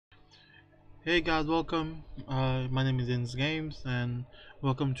Hey guys, welcome. My name is InzGames and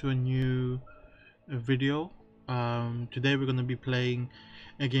welcome to a new video. Today we're going to be playing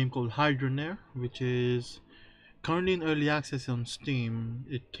a game called Hydroneer, which is currently in early access on Steam.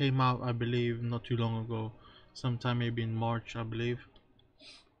 It came out, I believe, not too long ago, sometime maybe in March, I believe.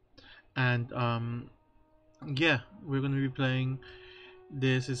 And yeah, we're going to be playing.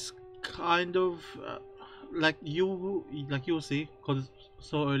 This is kind of like you'll see, because it's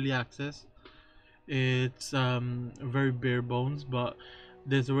so early access. It's very bare bones, but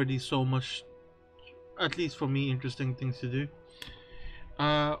there's already so much, at least for me, interesting things to do.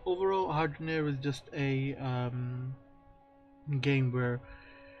 Overall, Hydroneer is just a game where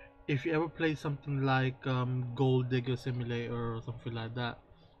if you ever play something like Gold Digger Simulator or something like that,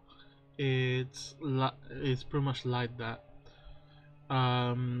 it's pretty much like that.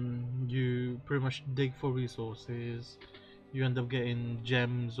 You pretty much dig for resources. You end up getting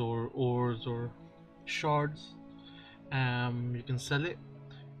gems or ores or shards. You can sell it,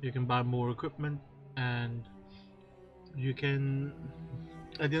 you can buy more equipment, and you can,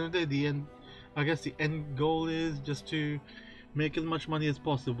 at the end of the day, the end, I guess the end goal is just to make as much money as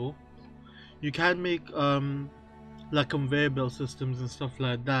possible. You can make like conveyor belt systems and stuff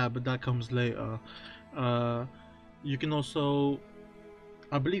like that, but that comes later. uh you can also,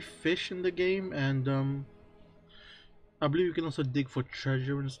 I believe, fish in the game, and I believe you can also dig for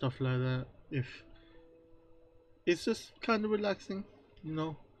treasure and stuff like that. If it's just kind of relaxing, you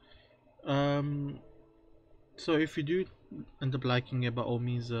know. um So if you do end up liking it, by all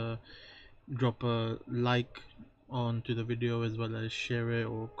means, drop a like onto the video, as well as share it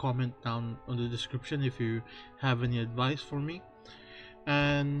or comment down on the description if you have any advice for me.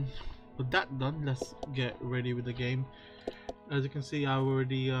 And with that done, let's get ready with the game. As you can see, I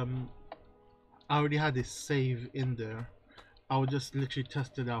already had this save in there. I would just literally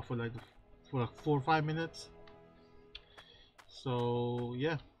test it out for like 4 or 5 minutes. So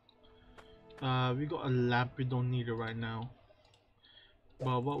yeah, we got a lamp. We don't need it right now.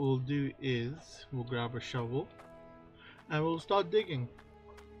 But what we'll do is we'll grab a shovel and we'll start digging.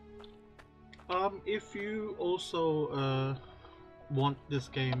 If you also want this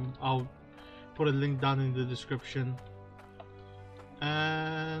game, I'll put a link down in the description.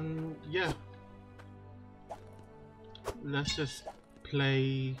 And yeah, let's just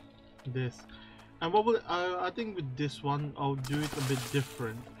play this. And what will I think with this one, I'll do it a bit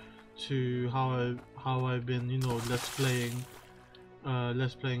different to how I've been, let's playing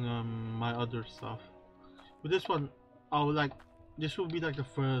my other stuff. With this one, this will be like the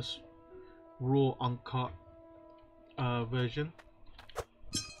first raw uncut version,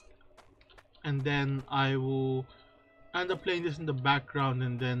 and then I will end up playing this in the background,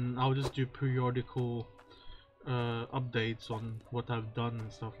 and then I'll just do periodical updates on what I've done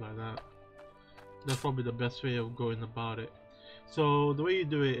and stuff like that. That's probably the best way of going about it. So the way you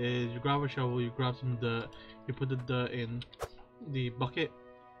do it is you grab a shovel, you grab some dirt, you put the dirt in the bucket.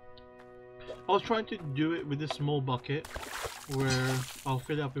 I was trying to do it with this small bucket where I'll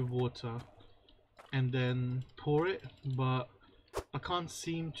fill it up with water and then pour it, but I can't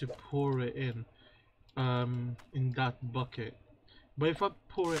seem to pour it in that bucket. But if I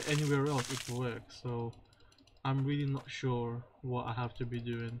pour it anywhere else, it works. So I'm really not sure what I have to be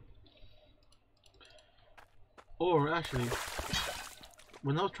doing. Or actually,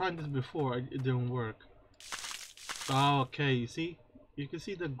 when I was trying this before, it didn't work. Oh, okay, you can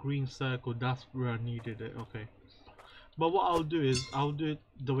see the green circle. That's where I needed it. Okay. But what I'll do is I'll do it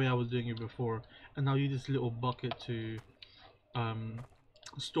the way I was doing it before, and I'll use this little bucket to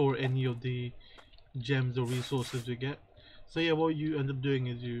store any of the gems or resources we get. So yeah, what you end up doing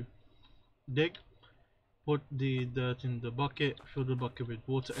is you dig, put the dirt in the bucket, fill the bucket with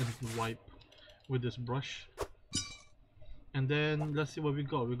water, and wipe with this brush. And then let's see what we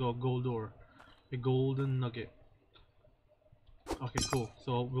got. We got gold ore, a golden nugget. Okay, cool.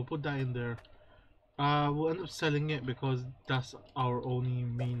 So we'll put that in there. We'll end up selling it because that's our only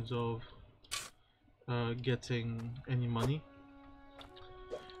means of getting any money.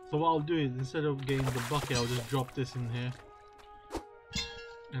 So what I'll do is, instead of getting the bucket, I'll just drop this in here,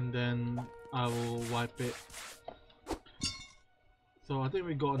 and then I will wipe it. So I think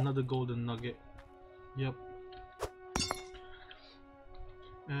we got another golden nugget. Yep.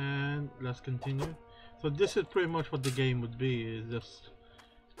 And let's continue. So this is pretty much what the game would be, is just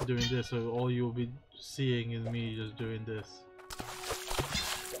doing this. So all you'll be seeing is me just doing this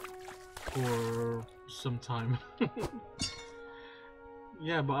for some time.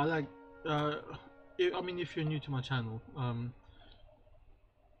 Yeah, but I like I mean, if you're new to my channel,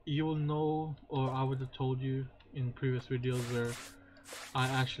 you will know, or I would have told you in previous videos, where I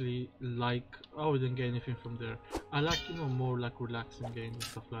actually like. Oh, we didn't get anything from there. I like, you know, more like relaxing games and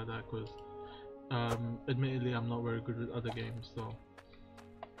stuff like that, because admittedly I'm not very good with other games, so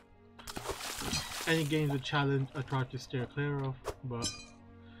any games with challenge I try to steer clear of, but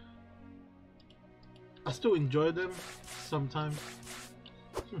I still enjoy them sometimes.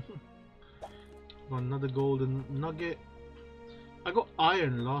 Got another golden nugget. I got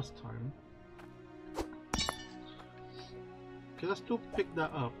iron last time. Can I still pick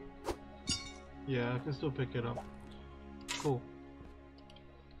that up? Yeah, I can still pick it up. Cool.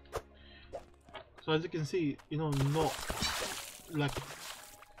 So as you can see, you know, not like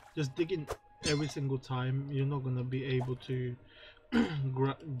just digging every single time, you're not gonna be able to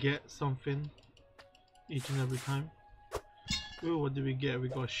get something each and every time. Ooh, what did we get? We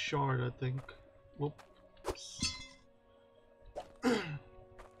got a shard, I think. Whoops.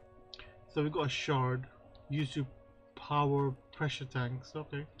 So we got a shard used to power pressure tanks.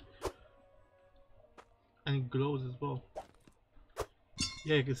 Okay. And it glows as well.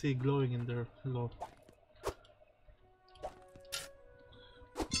 Yeah, you can see it glowing in there. Hello.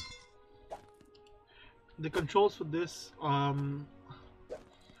 The controls for this,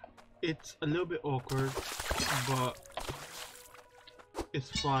 it's a little bit awkward, but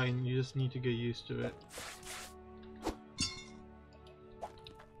it's fine. You just need to get used to it.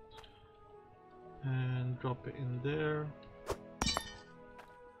 And drop it in there.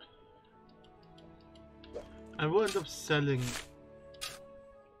 And we'll end up selling.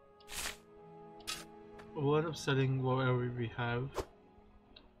 We'll end up selling whatever we have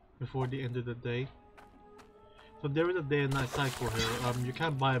before the end of the day. So there is a day and night cycle here. You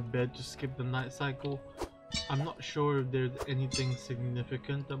can't buy a bed to skip the night cycle. I'm not sure if there's anything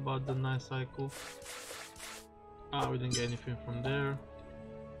significant about the night cycle. Ah, we didn't get anything from there.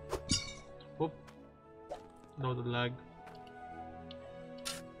 Whoop. That was a lag.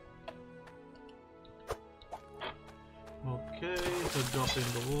 Okay, so drop in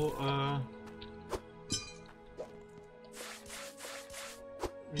the water.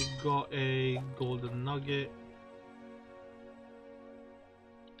 We got a golden nugget.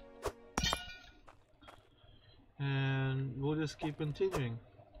 And we'll just keep continuing.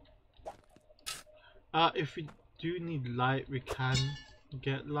 If we do need light, we can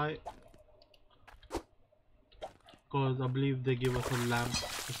get light, because I believe they give us a lamp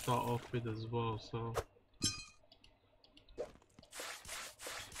to start off with as well, so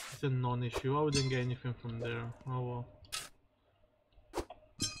it's a non-issue. I wouldn't get anything from there. Oh well.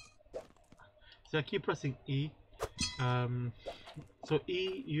 So I keep pressing E. So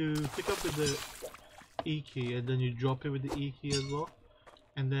E, you pick up with the E key and then you drop it with the E key as well,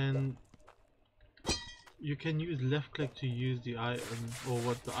 and then you can use left click to use the item or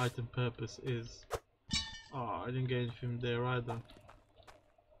what the item purpose is. Oh, I didn't get anything there either.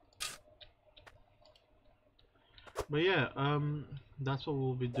 But yeah, that's what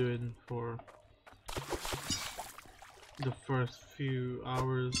we'll be doing for the first few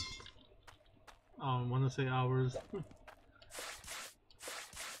hours. I don't want to say hours.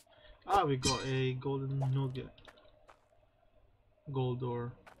 Ah, we got a golden nugget. Gold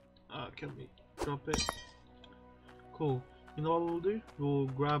door. Can we drop it? Cool. You know what we'll do? We'll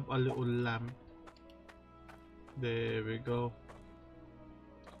grab a little lamp. There we go.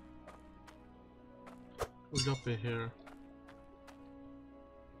 We'll drop it here.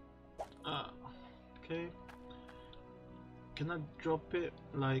 Okay. Can I drop it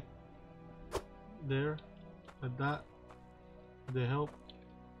like there? Like that? Did it help?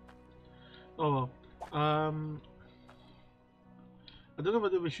 Oh well. I don't know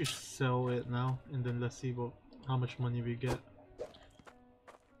whether we should sell it now and then let's see how much money we get.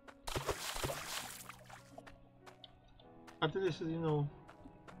 I think this is, you know,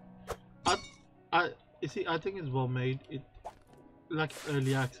 you see, I think it's well made. It, like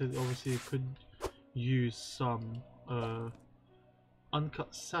early access, obviously it could use some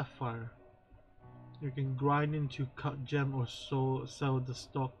uncut sapphire. You can grind into cut gem or sell the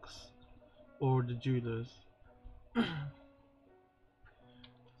stocks or the jewelers.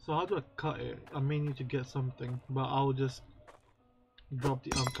 So how do I cut it? I may need to get something, but I'll just drop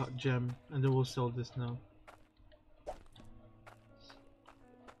the uncut gem and then we'll sell this now.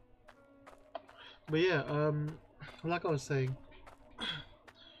 But yeah, like I was saying,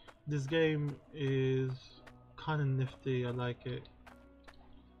 this game is kind of nifty. I like it.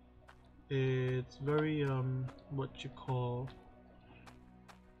 It's very what you call,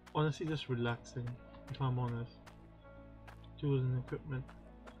 honestly, just relaxing, if I'm honest. Tools and equipment.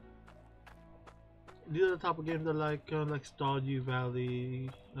 These are the type of games that like Stardew Valley,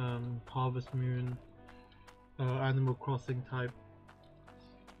 Harvest Moon, Animal Crossing type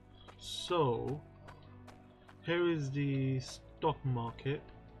So here is the stock market,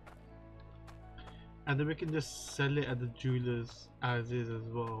 and then we can just sell it at the jewelers as is as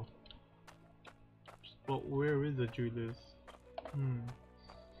well. But where is the jewelers?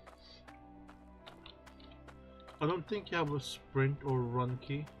 I don't think you have a sprint or run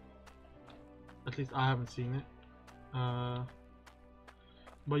key. At least I haven't seen it.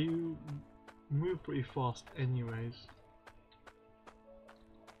 But you move pretty fast anyways.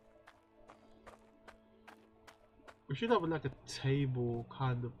 We should have like a table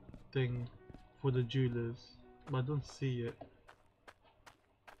kind of thing for the jewelers, but I don't see it.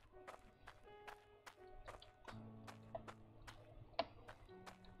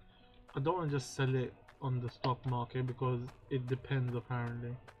 I don't want to just sell it on the stock market because it depends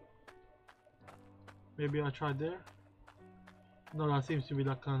apparently. Maybe I'll try there? No, that seems to be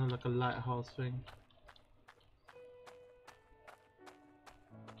like kind of like a lighthouse thing.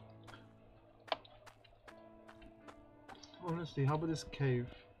 Honestly, how about this cave?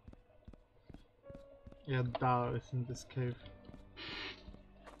 Yeah, Dao is in this cave.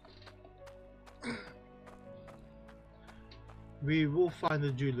 We will find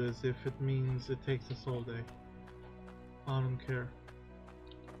the jewelers if it means it takes us all day. I don't care.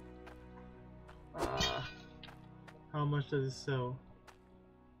 How much does it sell?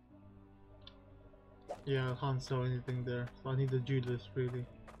 Yeah, I can't sell anything there, so I need the jewelers really.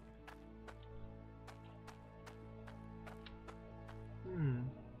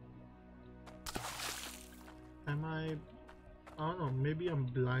 Am I don't know, maybe I'm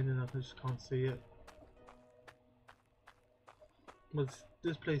blind enough I just can't see it. But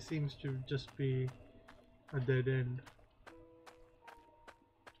this place seems to just be a dead end.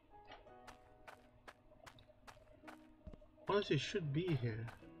 Honestly, it should be here.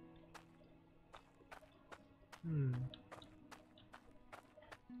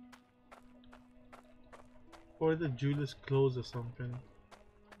 Or the jewelers closed or something.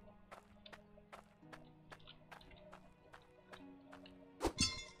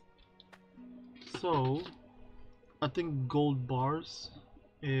 So I think gold bars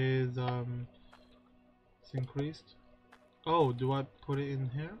is it's increased. Oh, do I put it in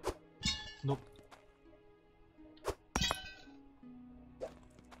here? Nope.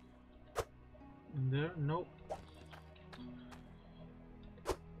 In there? Nope.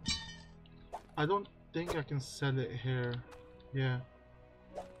 I don't think I can sell it here. Yeah.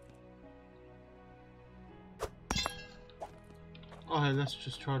 Okay, let's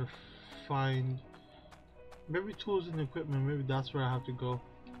just try to find maybe tools and equipment. Maybe that's where I have to go.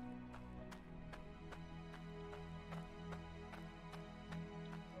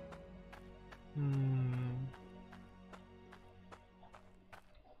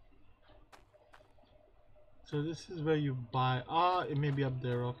 So this is where you buy. It may be up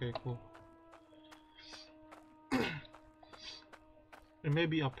there. Okay, cool. It may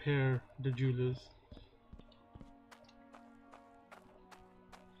be up here, the jewelers.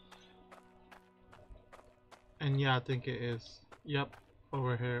 And yeah, I think it is. Yep,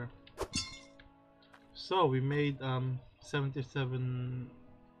 over here. So we made 77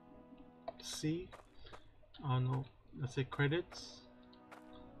 C. I don't know. Let's say credits.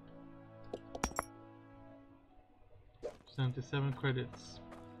 77 credits.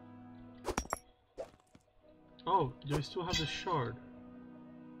 Oh, do we still have the shard?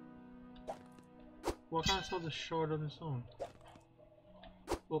 Well, I can't sell the shard on its own.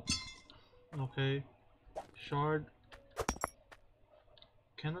 Oh, okay. Shard.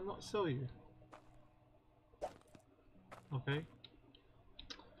 Can I not sell you? Okay.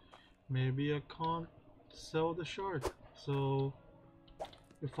 Maybe I can't sell the shard. So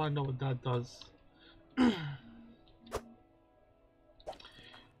we'll find out what that does.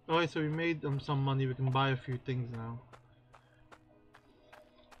 Alright, so we made some money. We can buy a few things now.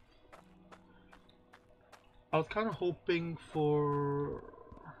 I was kind of hoping for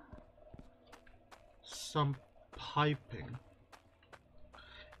some piping.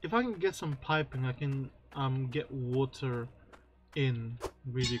 If I can get some piping, I can get water in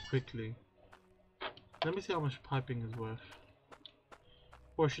really quickly. Let me see how much piping is worth.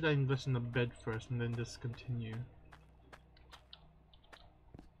 Or should I invest in a bed first and then just continue?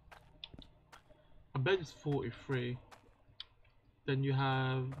 A bed is 43. Then you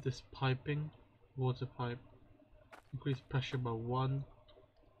have this piping, water pipe. Increase pressure by 1.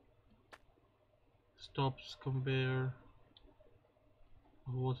 Stops conveyor.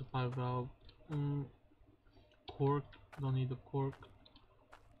 Water pipe valve. Cork. Don't need a cork.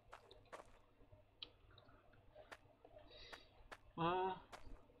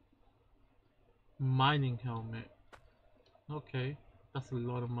 Mining helmet. Okay, that's a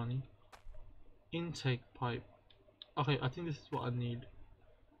lot of money. intake pipe. Okay, I think this is what I need.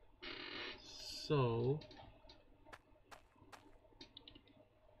 So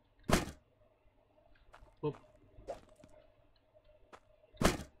oh,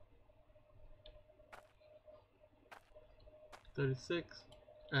 36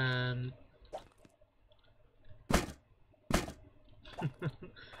 and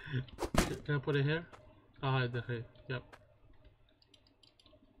can I put it here? Ah, okay, yep.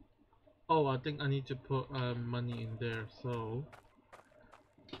 Oh, I think I need to put money in there, so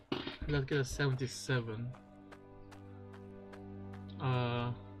let's get a 77.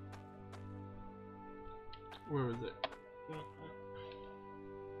 Where is it?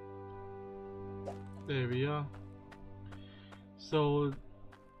 There we are. So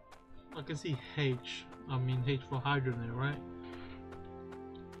I can see H. I mean H for Hydroneer, right?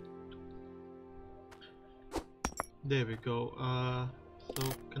 There we go. So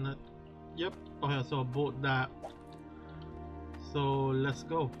can I? Yep. Okay, so I bought that. So let's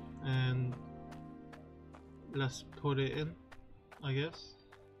go and let's put it in, I guess.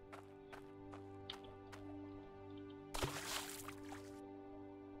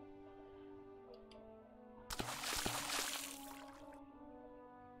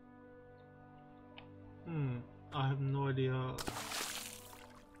 I have no idea.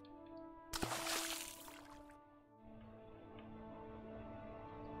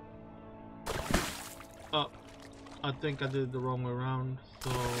 Oh, I think I did it the wrong way around,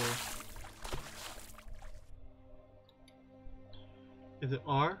 so is it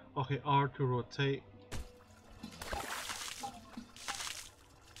R? Okay, R to rotate.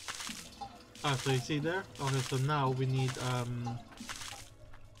 Ah, so you see there? Okay, so now we need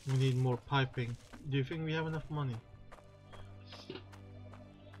more piping. Do you think we have enough money?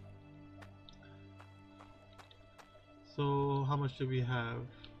 So how much do we have?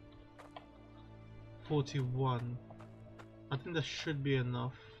 41. I think that should be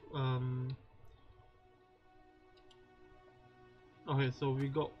enough. Okay, so we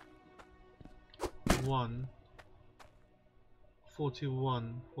got 41.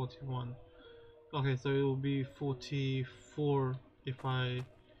 Okay, so it will be 44 if I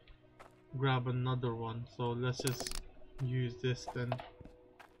grab another one. So let's just use this then.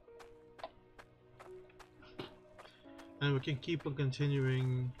 And we can keep on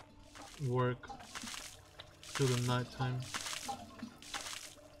continuing work till the night time.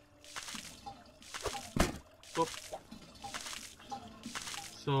 Oh.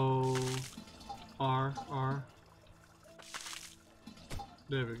 So R.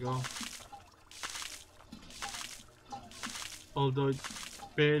 There we go. Although it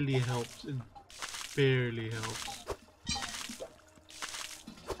barely helps. It barely helps.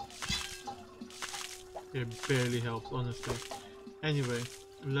 It barely helps, honestly. Anyway,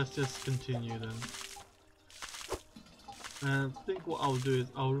 let's just continue then. And I think what I'll do is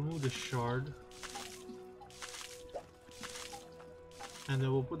I'll remove the shard. And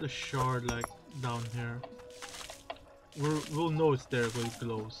then we'll put the shard like down here. We'll know it's there when it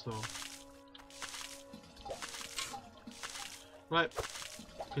glows, so. Right,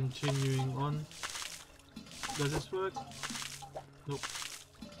 continuing on. Does this work? Nope.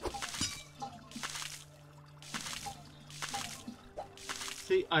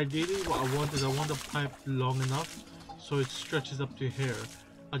 See, ideally what I want is I want the pipe long enough so it stretches up to here.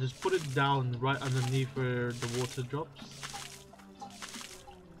 I just put it down right underneath where the water drops.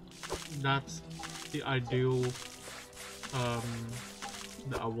 That's the ideal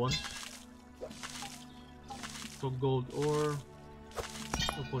that I want. So gold ore,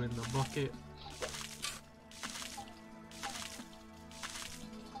 I'll put in the bucket.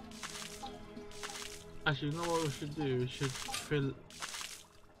 Actually, you know what we should do? We should fill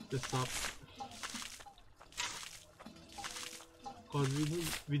this up. Cause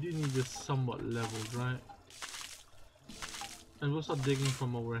we do need this somewhat leveled, right? And we'll start digging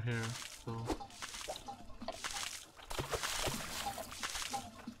from over here, so.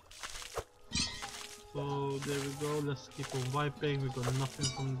 So there we go, let's keep on wiping, we got nothing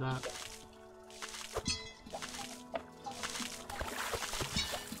from that.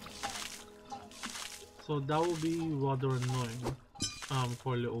 So that will be rather annoying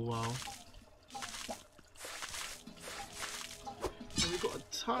for a little while. And we got a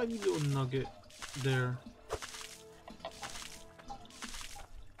tiny little nugget there.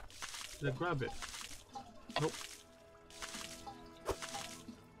 Did I grab it? Nope.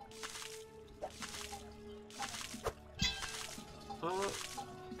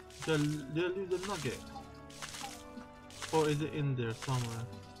 Did I leave the nugget? Or is it in there somewhere?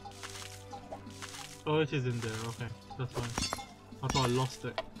 Oh, it is in there, okay, that's fine. I thought I lost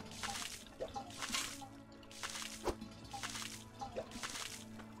it.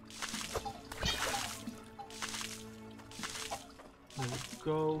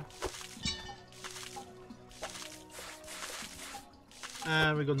 go.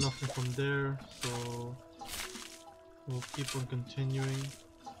 And we got nothing from there, so we'll keep on continuing.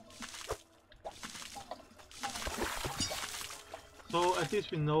 So at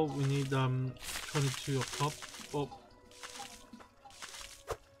least we know we need 22 of top. Oh,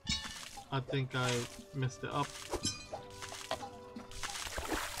 I think I messed it up.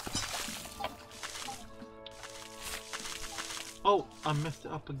 Oh, I messed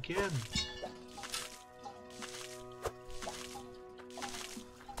it up again.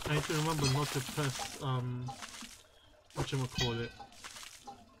 I need to remember not to press whatchamacallit.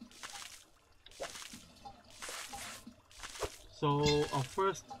 So our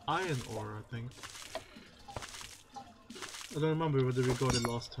first iron ore, I think. I don't remember whether we got it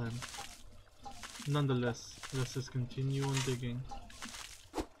last time. Nonetheless, let's just continue on digging.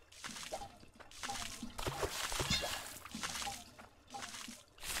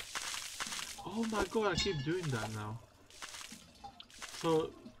 Oh my god, I keep doing that now. So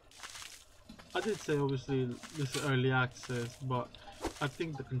I did say obviously this is early access, but I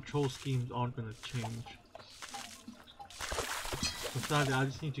think the control schemes aren't going to change. So sadly, I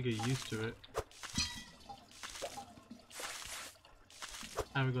just need to get used to it.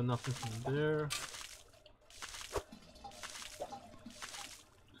 And we got nothing from there.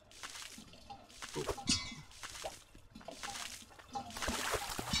 Oh.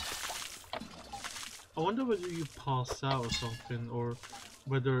 I wonder whether you pass out or something, or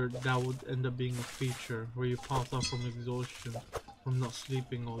whether that would end up being a feature where you pass out from exhaustion from not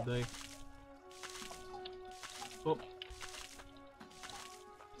sleeping all day. Oh,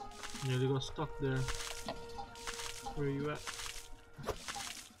 nearly got stuck there. Where are you at?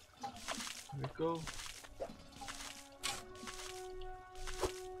 There we go.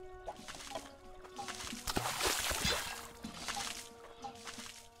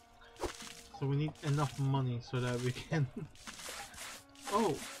 So we need enough money so that we can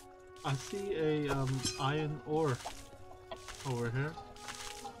oh, I see a iron ore over here.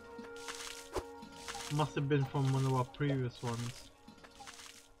 Must have been from one of our previous ones.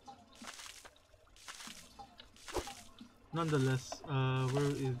 Nonetheless,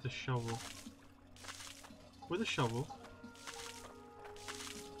 where is the shovel? Where's the shovel?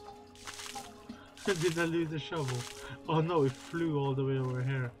 Did I lose the shovel? Oh no, it flew all the way over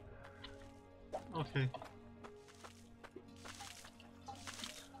here. Okay.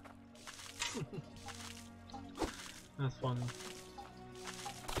 That's funny.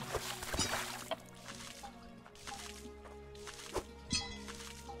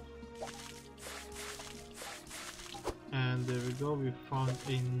 And there we go, we found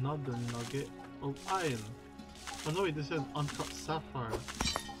another nugget of iron. Oh no, wait, this is an uncut sapphire.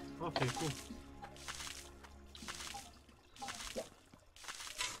 Okay, cool.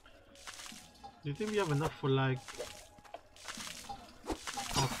 Do you think we have enough for like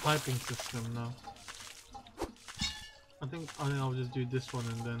our piping system now? I think I'll just do this one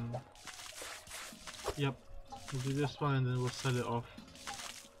and then, yep, we'll do this one and then we'll sell it off.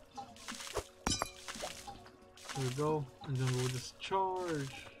 There we go, and then we'll just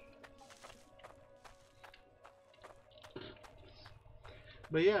charge.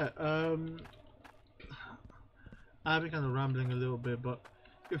 But yeah, I've been kind of rambling a little bit, but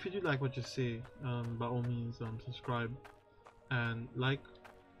if you do like what you see, by all means subscribe and like,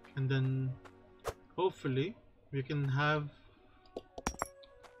 and then hopefully we can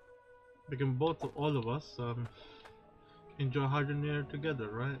both, all of us, enjoy Hydroneer together,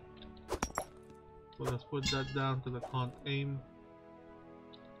 right? So let's put that down because I can't aim.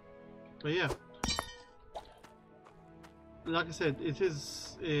 But yeah, like I said, it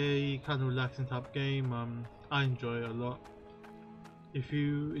is a kind of relaxing type game. I enjoy it a lot. If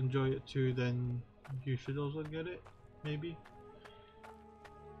you enjoy it too, then you should also get it, maybe.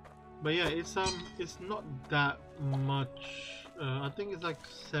 But yeah, it's not that much. I think it's like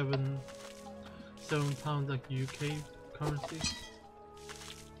 £7 like UK currency.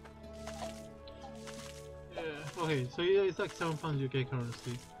 Yeah. Okay, so yeah, it's like £7 UK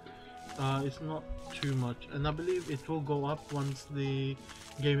currency. It's not too much, and I believe it will go up once the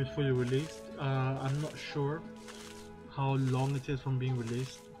game is fully released. I'm not sure how long it is from being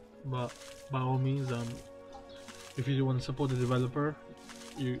released, but by all means, if you do want to support the developer,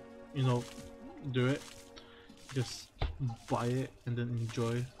 you know, do it. Just buy it and then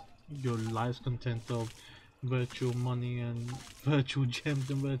enjoy your life's content of virtual money and virtual gems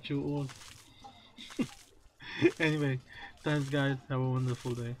and virtual ores. Anyway, thanks guys, have a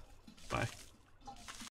wonderful day. Bye.